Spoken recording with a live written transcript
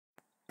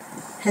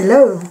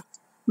Hello,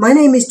 my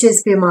name is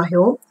Jezbir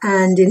Mahil,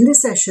 and in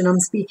this session I'm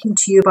speaking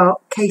to you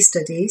about case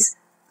studies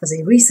as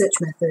a research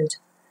method.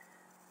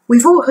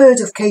 We've all heard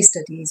of case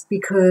studies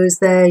because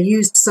they're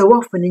used so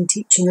often in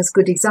teaching us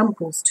good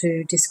examples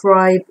to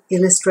describe,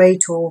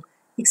 illustrate or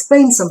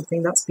explain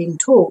something that's being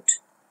taught.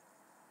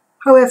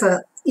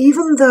 However,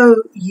 even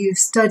though you've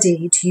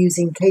studied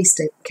using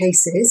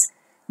cases,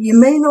 you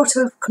may not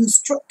have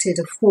constructed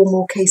a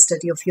formal case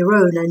study of your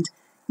own, and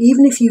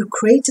even if you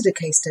created a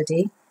case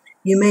study,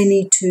 you may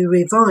need to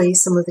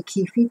revise some of the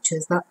key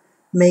features that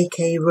make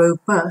a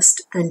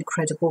robust and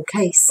credible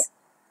case.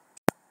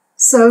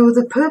 So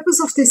the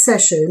purpose of this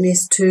session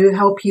is to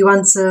help you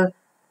answer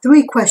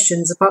 3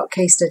 questions about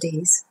case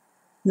studies.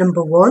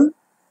 Number 1,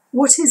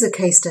 what is a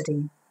case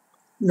study?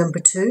 Number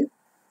 2,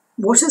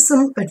 what are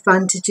some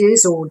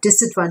advantages or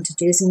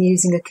disadvantages in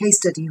using a case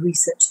study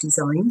research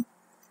design?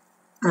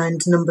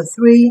 And number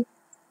 3,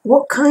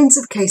 what kinds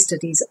of case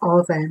studies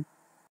are there?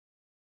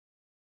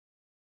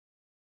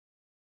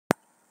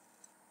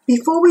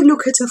 Before we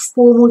look at a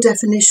formal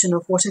definition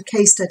of what a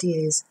case study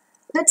is,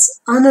 let's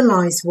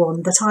analyse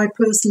one that I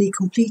personally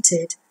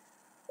completed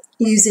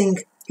using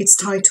its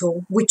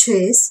title, which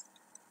is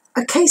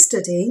A Case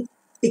Study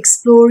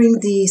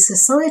Exploring the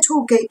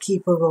Societal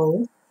Gatekeeper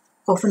Role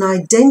of an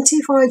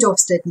Identified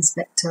Ofsted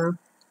Inspector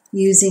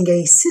Using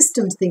a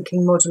Systems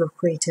Thinking Model of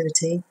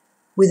Creativity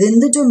within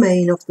the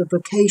domain of the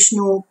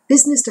Vocational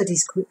Business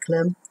Studies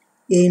curriculum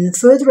in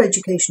further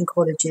education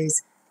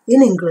colleges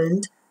in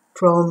England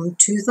from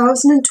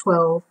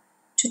 2012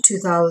 to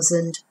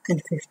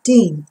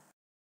 2015.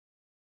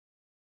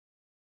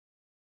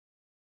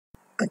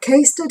 A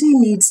case study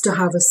needs to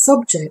have a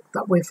subject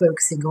that we're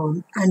focusing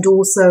on and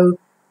also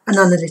an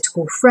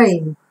analytical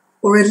frame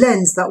or a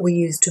lens that we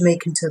use to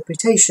make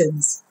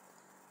interpretations.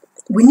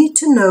 We need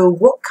to know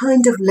what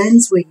kind of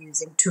lens we're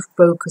using to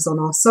focus on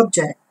our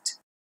subject.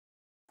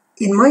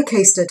 In my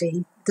case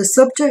study, the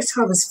subject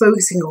I was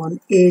focusing on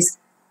is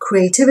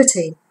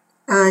creativity,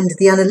 and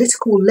the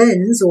analytical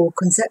lens or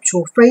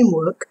conceptual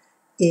framework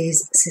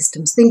is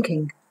systems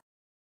thinking.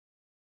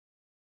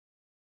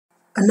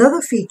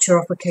 Another feature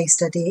of a case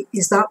study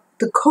is that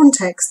the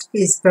context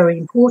is very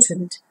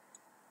important.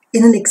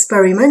 In an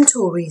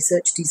experimental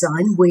research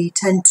design, we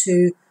tend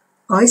to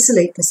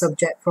isolate the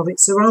subject from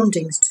its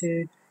surroundings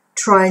to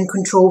try and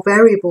control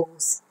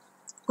variables.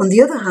 On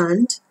the other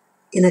hand,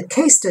 in a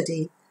case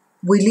study,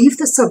 we leave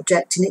the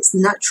subject in its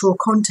natural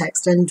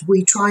context and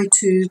we try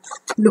to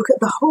look at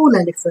the whole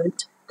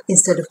elephant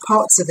instead of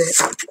parts of it.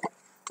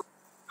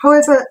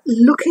 However,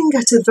 looking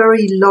at a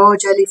very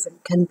large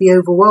elephant can be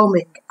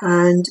overwhelming,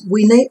 and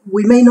we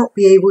may not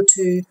be able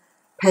to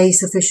pay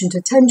sufficient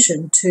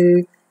attention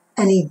to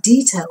any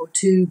detail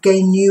to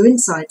gain new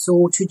insights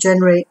or to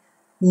generate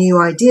new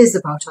ideas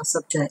about our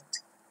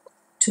subject.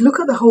 To look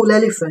at the whole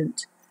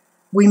elephant,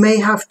 we may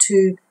have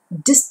to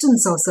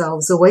distance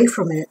ourselves away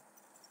from it,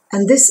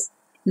 and this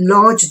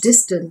large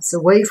distance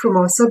away from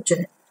our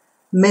subject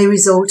may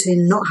result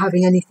in not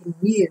having anything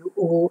new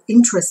or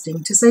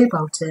interesting to say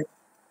about it.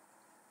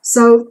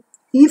 So,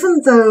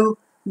 even though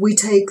we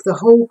take the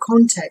whole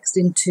context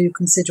into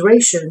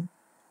consideration,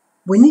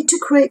 we need to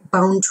create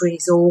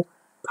boundaries or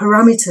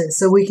parameters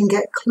so we can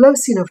get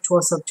close enough to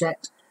our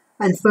subject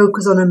and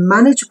focus on a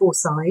manageable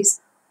size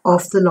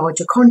of the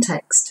larger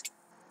context.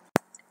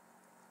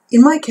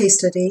 In my case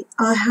study,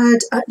 I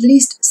had at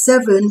least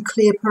 7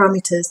 clear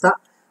parameters that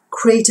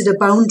created a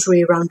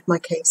boundary around my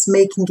case,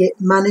 making it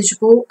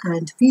manageable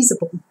and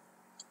feasible.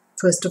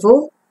 First of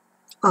all,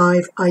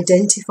 I've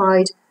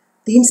identified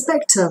the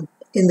inspector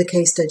in the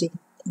case study.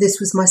 This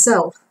was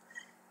myself.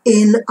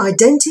 In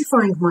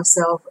identifying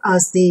myself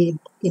as the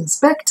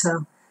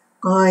inspector,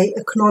 I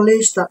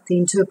acknowledged that the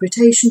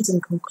interpretations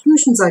and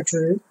conclusions I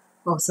drew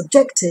are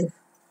subjective.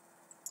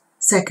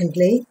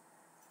 Secondly,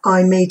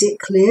 I made it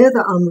clear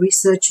that I'm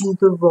researching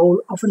the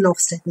role of an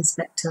Ofsted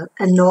inspector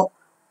and not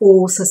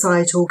all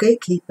societal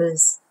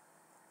gatekeepers.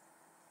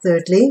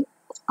 Thirdly,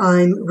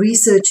 I'm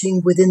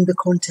researching within the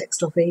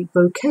context of a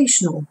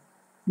vocational,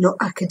 not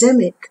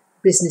academic,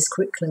 business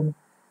curriculum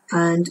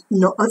and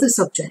not other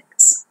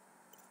subjects.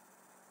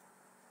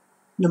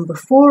 Number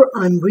 4,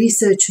 I'm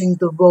researching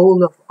the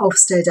role of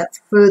Ofsted at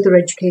further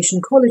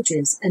education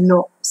colleges and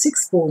not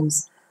sixth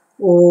forms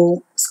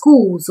or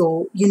schools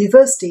or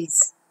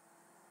universities.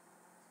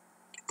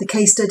 The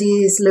case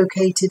study is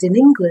located in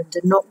England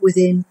and not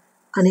within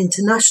an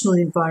international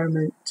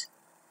environment.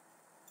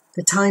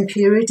 The time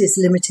period is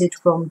limited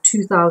from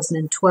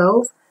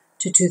 2012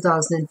 to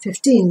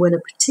 2015 when a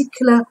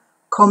particular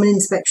common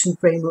inspection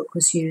framework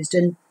was used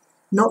and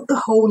not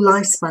the whole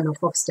lifespan of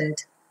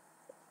Ofsted.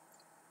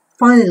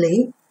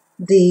 Finally,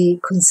 the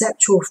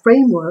conceptual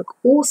framework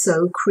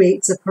also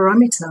creates a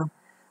parameter.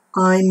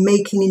 I'm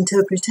making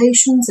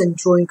interpretations and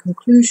drawing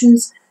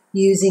conclusions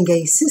using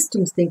a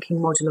systems thinking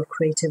model of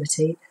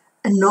creativity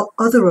and not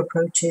other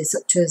approaches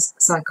such as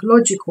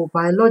psychological,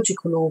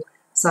 biological or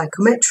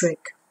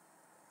psychometric.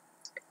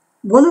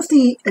 One of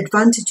the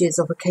advantages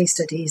of a case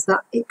study is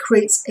that it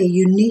creates a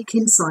unique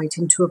insight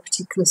into a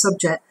particular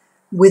subject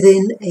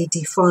within a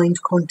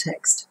defined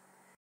context.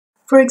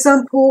 For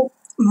example,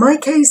 my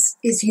case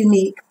is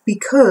unique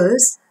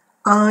because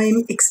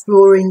I'm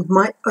exploring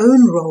my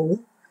own role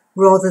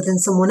rather than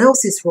someone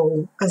else's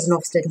role as an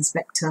Ofsted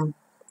inspector.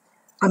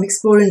 I'm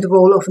exploring the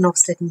role of an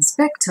Ofsted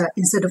inspector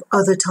instead of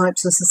other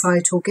types of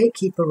societal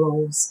gatekeeper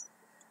roles.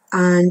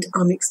 And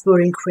I'm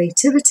exploring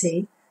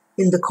creativity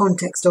in the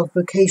context of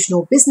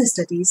vocational business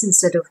studies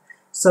instead of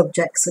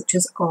subjects such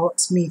as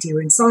arts, media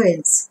and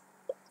science.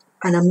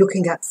 And I'm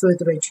looking at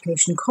further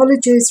education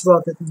colleges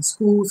rather than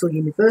schools or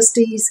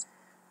universities.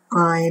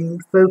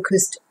 I'm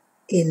focused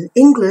in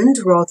England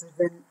rather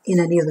than in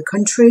any other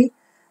country.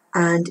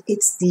 And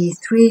it's the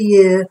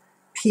 3-year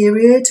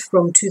period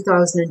from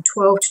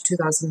 2012 to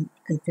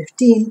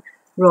 2015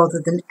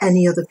 rather than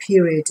any other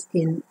period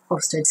in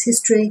Ofsted's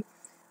history.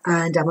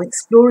 And I'm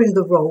exploring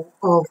the role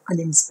of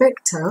an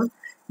inspector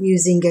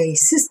using a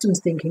systems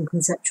thinking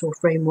conceptual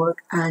framework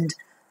and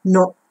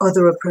not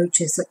other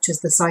approaches such as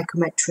the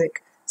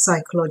psychometric,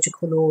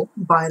 psychological or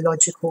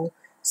biological.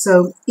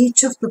 So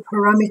each of the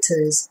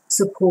parameters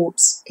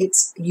supports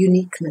its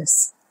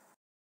uniqueness.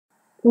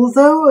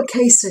 Although a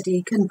case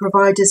study can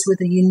provide us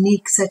with a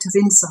unique set of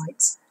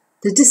insights,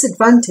 the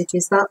disadvantage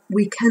is that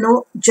we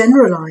cannot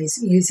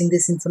generalize using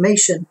this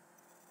information.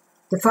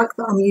 The fact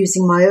that I'm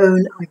using my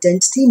own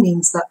identity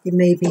means that it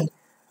may be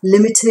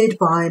limited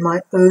by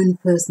my own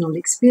personal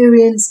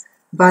experience,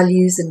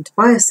 values and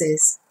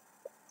biases.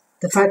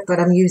 The fact that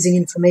I'm using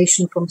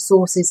information from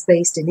sources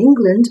based in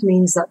England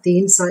means that the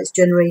insights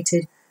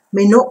generated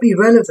may not be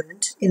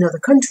relevant in other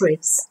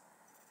countries.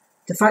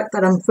 The fact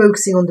that I'm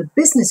focusing on the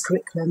business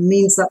curriculum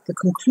means that the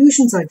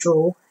conclusions I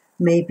draw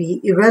may be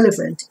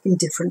irrelevant in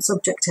different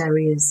subject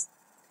areas.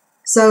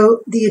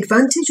 So the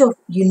advantage of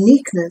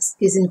uniqueness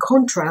is in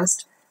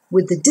contrast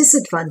with the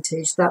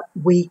disadvantage that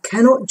we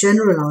cannot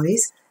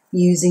generalize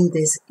using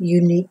this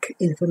unique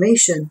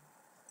information.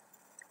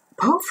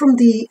 Apart from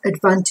the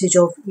advantage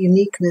of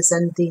uniqueness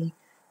and the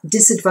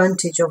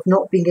disadvantage of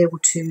not being able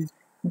to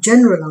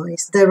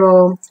generalize, there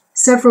are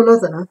several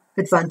other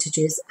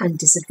advantages and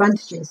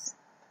disadvantages.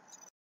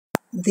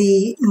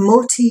 The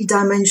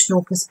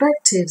multidimensional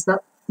perspectives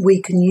that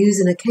we can use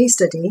in a case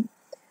study,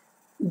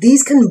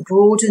 these can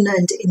broaden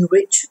and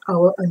enrich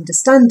our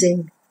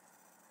understanding.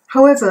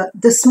 However,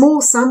 the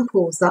small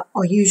samples that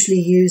are usually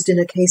used in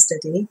a case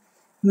study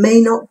may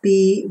not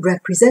be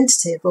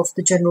representative of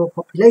the general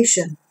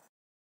population.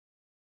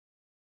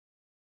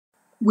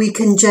 We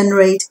can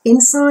generate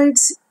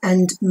insights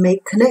and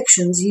make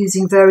connections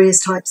using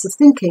various types of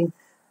thinking,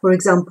 for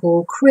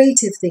example,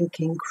 creative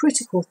thinking,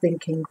 critical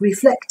thinking,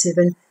 reflective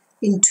and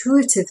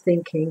intuitive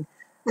thinking,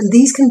 and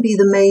these can be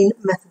the main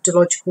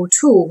methodological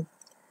tool.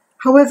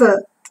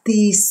 However,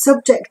 the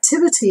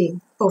subjectivity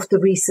of the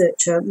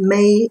researcher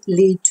may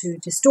lead to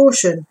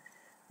distortion.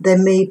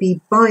 There may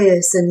be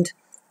bias and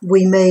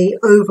we may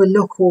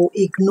overlook or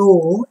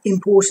ignore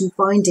important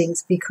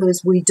findings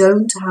because we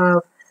don't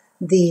have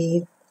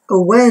the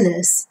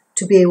awareness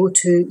to be able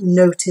to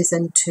notice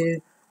and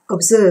to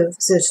observe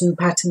certain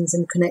patterns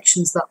and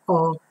connections that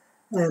are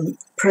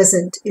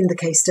present in the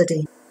case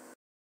study.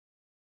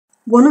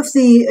 One of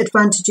the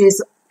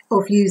advantages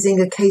of using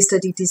a case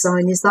study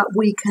design is that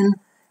we can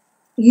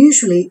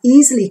usually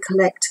easily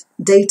collect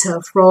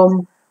data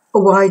from a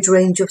wide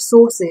range of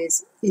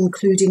sources,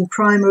 including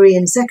primary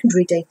and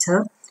secondary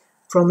data,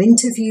 from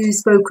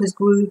interviews, focus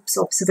groups,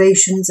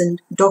 observations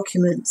and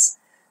documents.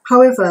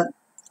 However,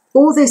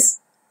 all this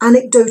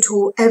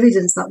anecdotal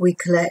evidence that we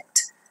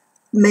collect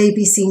may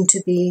be seen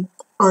to be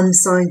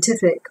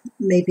unscientific,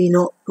 maybe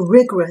not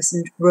rigorous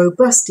and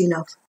robust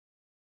enough.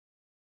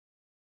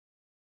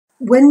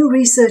 When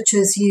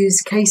researchers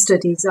use case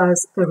studies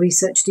as a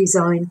research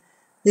design,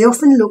 they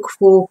often look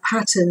for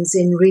patterns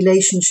in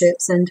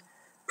relationships and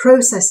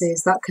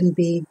processes that can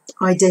be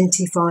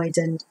identified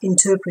and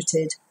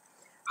interpreted.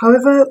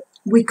 However,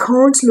 we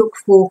can't look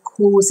for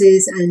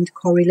causes and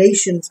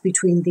correlations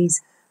between these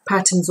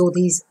patterns or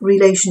these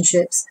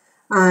relationships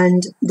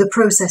and the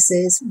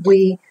processes.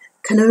 We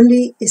can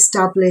only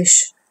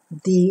establish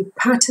the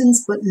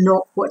patterns but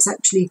not what's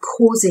actually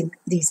causing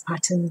these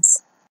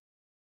patterns.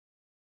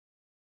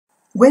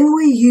 When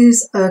we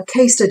use a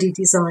case study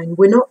design,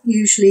 we're not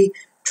usually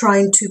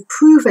trying to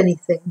prove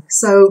anything.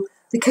 So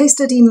the case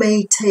study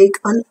may take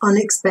an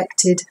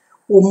unexpected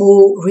or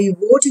more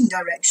rewarding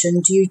direction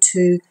due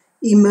to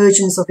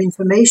emergence of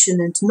information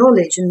and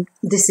knowledge, and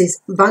this is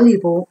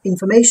valuable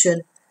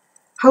information.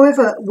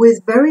 However,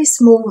 with very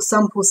small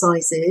sample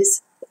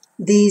sizes,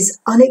 these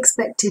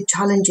unexpected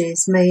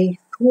challenges may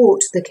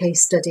thwart the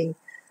case study.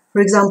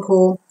 For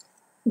example,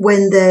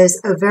 when there's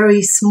a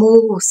very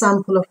small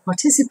sample of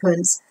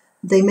participants,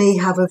 they may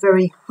have a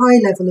very high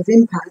level of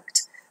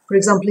impact. For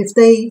example, if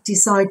they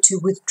decide to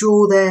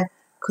withdraw their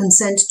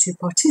consent to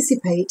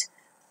participate,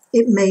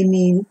 it may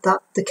mean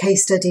that the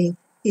case study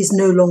is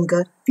no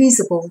longer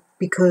feasible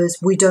because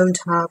we don't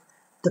have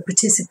the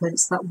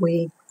participants that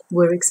we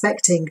were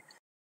expecting.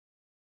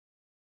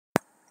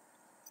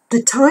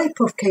 The type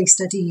of case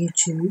study you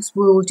choose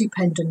will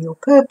depend on your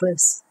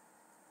purpose.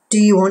 Do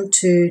you want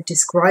to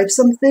describe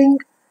something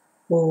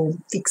or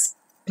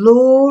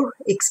explore,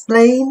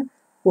 explain,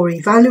 or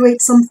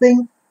evaluate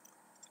something.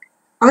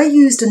 I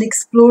used an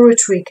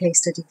exploratory case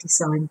study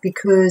design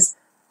because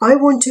I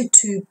wanted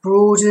to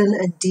broaden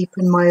and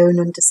deepen my own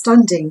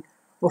understanding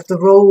of the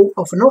role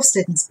of an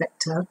Ofsted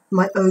inspector,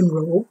 my own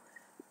role,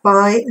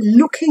 by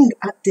looking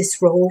at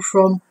this role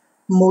from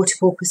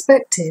multiple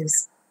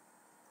perspectives.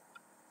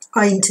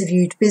 I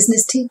interviewed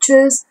business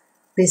teachers,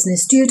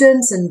 business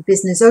students and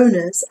business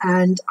owners,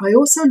 and I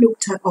also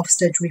looked at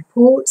Ofsted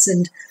reports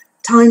and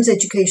Times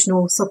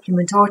educational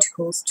supplement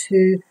articles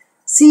to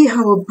see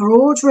how a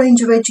broad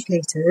range of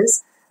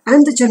educators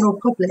and the general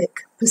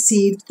public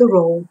perceived the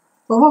role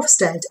of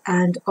Ofsted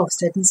and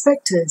Ofsted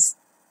inspectors.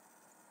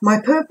 My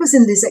purpose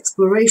in this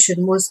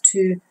exploration was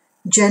to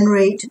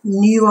generate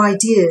new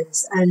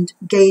ideas and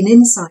gain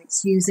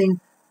insights using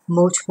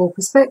multiple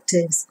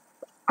perspectives.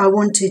 I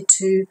wanted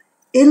to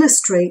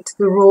illustrate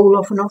the role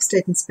of an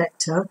Ofsted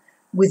inspector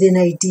within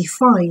a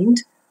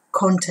defined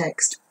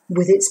context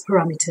with its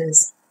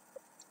parameters.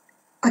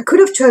 I could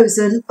have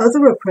chosen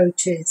other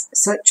approaches,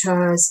 such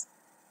as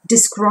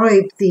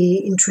describe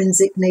the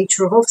intrinsic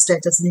nature of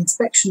Ofsted as an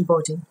inspection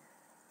body,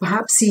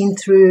 perhaps seen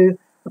through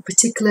a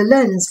particular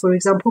lens, for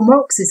example,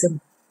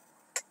 Marxism.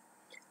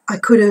 I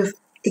could have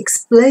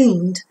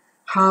explained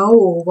how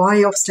or why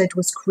Ofsted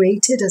was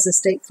created as a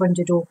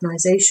state-funded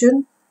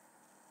organisation,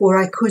 or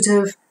I could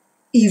have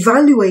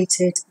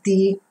evaluated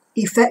the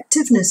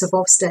effectiveness of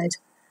Ofsted.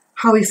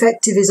 How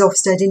effective is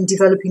Ofsted in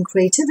developing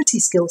creativity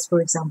skills,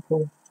 for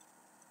example?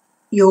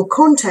 Your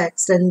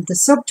context and the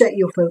subject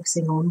you're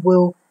focusing on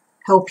will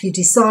help you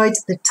decide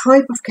the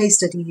type of case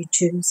study you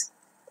choose.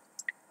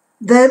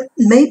 There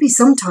may be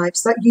some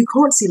types that you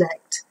can't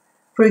select.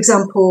 For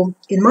example,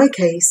 in my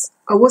case,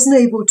 I wasn't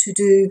able to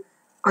do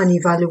an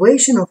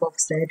evaluation of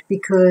Ofsted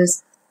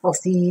because of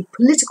the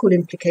political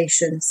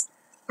implications,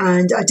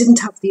 and I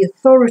didn't have the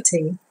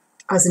authority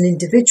as an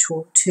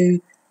individual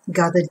to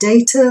gather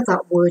data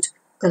that would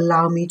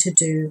allow me to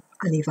do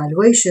an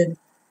evaluation.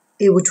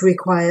 It would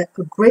require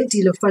a great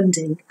deal of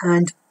funding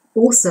and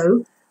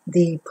also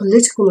the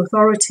political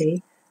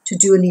authority to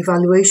do an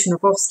evaluation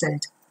of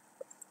Ofsted.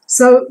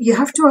 So you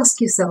have to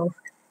ask yourself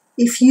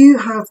if you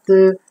have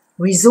the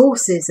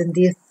resources and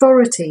the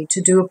authority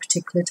to do a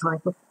particular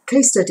type of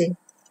case study.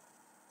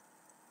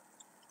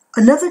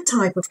 Another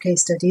type of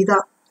case study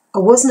that I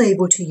wasn't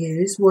able to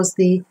use was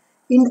the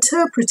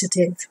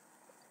interpretative.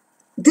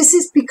 This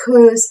is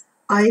because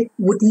I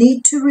would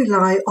need to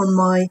rely on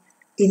my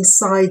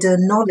insider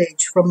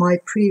knowledge from my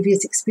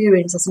previous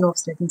experience as an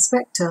Ofsted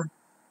inspector.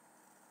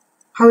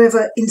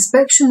 However,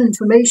 inspection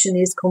information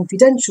is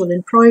confidential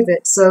and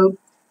private, so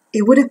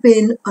it would have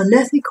been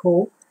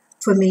unethical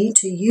for me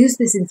to use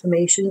this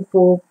information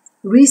for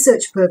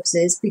research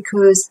purposes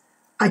because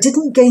I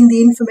didn't gain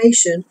the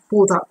information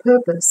for that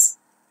purpose.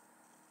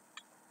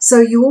 So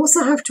you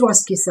also have to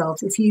ask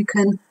yourself if you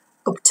can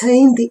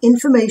obtain the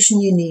information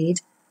you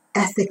need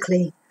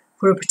ethically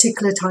for a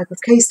particular type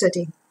of case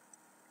study.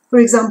 For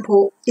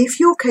example, if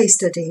your case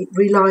study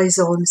relies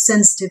on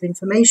sensitive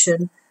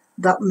information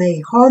that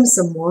may harm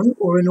someone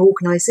or an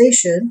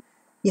organisation,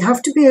 you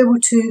have to be able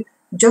to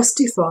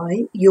justify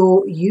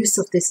your use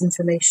of this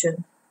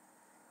information.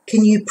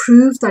 Can you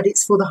prove that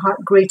it's for the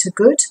greater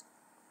good?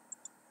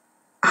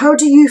 How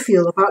do you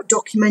feel about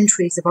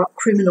documentaries about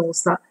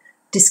criminals that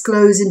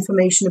disclose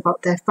information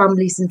about their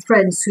families and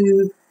friends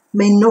who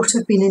may not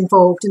have been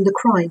involved in the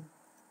crime?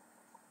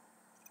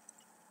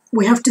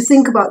 We have to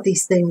think about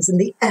these things and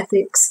the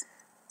ethics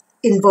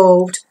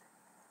involved,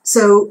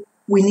 so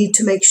we need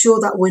to make sure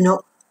that we're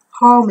not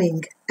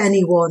harming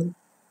anyone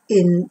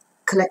in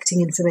collecting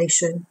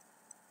information.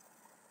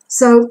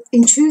 So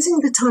in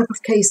choosing the type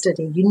of case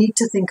study, you need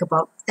to think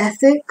about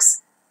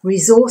ethics,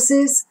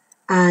 resources,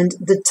 and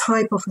the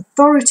type of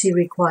authority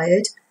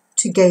required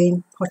to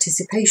gain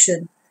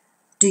participation.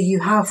 Do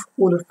you have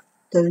all of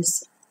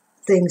those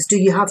things?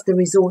 Do you have the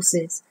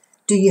resources?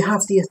 Do you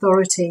have the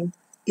authority?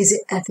 Is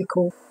it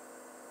ethical?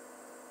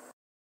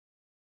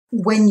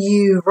 When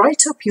you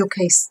write up your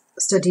case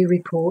study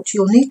report,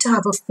 you'll need to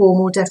have a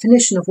formal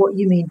definition of what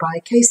you mean by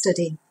a case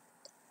study.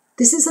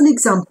 This is an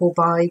example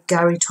by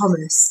Gary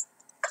Thomas.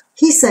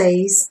 He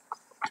says,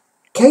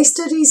 case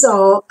studies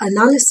are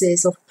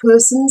analysis of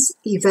persons,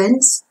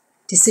 events,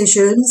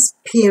 decisions,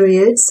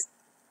 periods,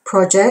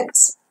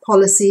 projects,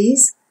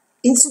 policies,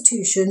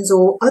 institutions,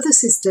 or other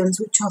systems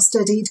which are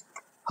studied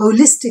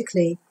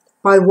holistically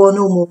by one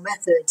or more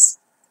methods.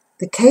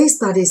 The case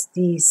that is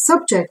the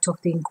subject of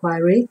the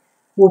inquiry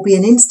will be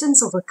an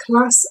instance of a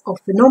class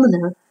of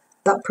phenomena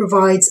that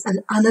provides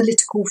an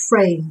analytical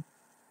frame,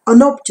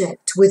 an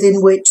object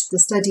within which the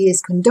study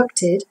is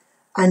conducted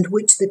and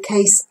which the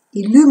case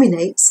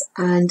illuminates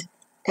and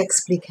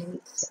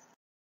explicates.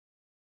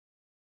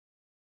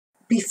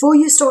 Before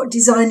you start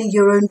designing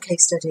your own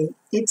case study,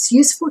 it's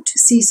useful to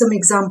see some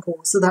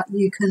examples so that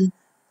you can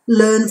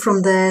learn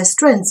from their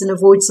strengths and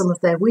avoid some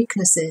of their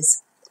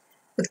weaknesses.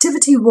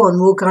 Activity 1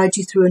 will guide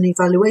you through an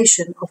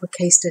evaluation of a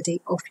case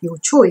study of your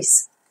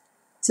choice.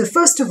 So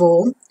first of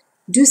all,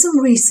 do some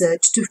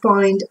research to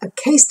find a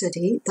case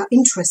study that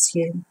interests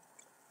you.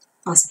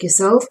 Ask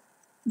yourself,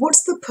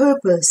 What's the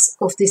purpose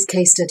of this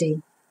case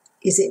study?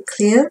 Is it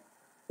clear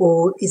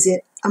or is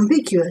it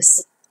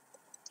ambiguous?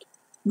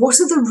 What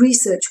are the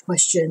research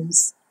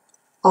questions?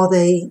 Are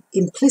they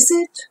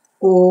implicit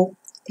or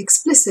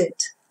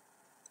explicit?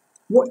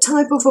 What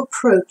type of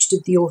approach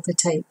did the author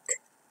take?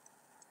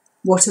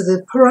 What are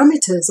the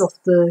parameters of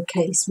the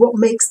case? What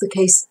makes the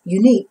case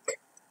unique?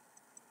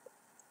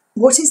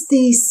 What is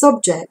the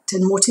subject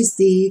and what is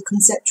the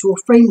conceptual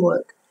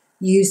framework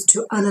used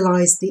to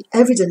analyse the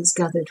evidence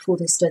gathered for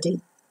this study?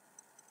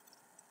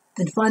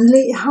 And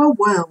finally, how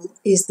well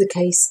is the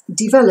case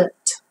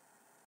developed?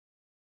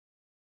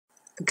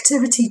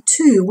 Activity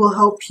 2 will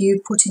help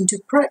you put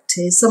into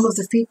practice some of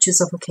the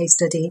features of a case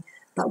study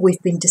that we've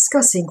been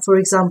discussing. For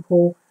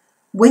example,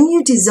 when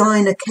you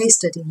design a case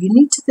study, you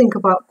need to think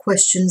about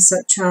questions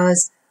such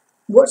as,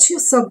 what's your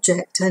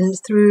subject and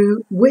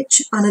through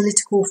which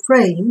analytical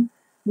frame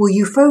will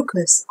you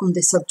focus on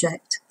this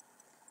subject?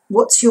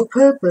 What's your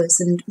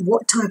purpose and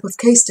what type of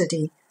case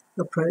study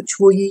approach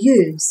will you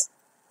use?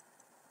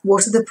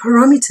 What are the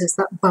parameters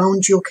that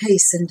bound your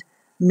case and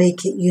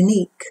make it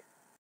unique?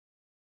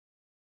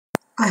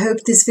 I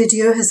hope this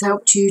video has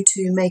helped you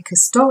to make a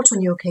start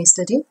on your case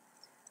study.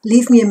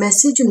 Leave me a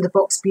message in the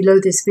box below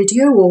this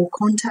video or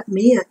contact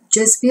me at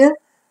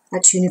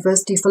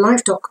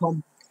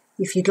jesvia@universityforlife.com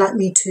if you'd like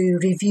me to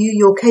review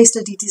your case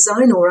study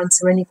design or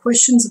answer any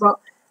questions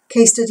about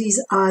case studies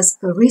as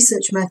a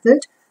research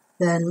method,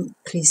 then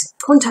please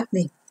contact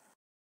me.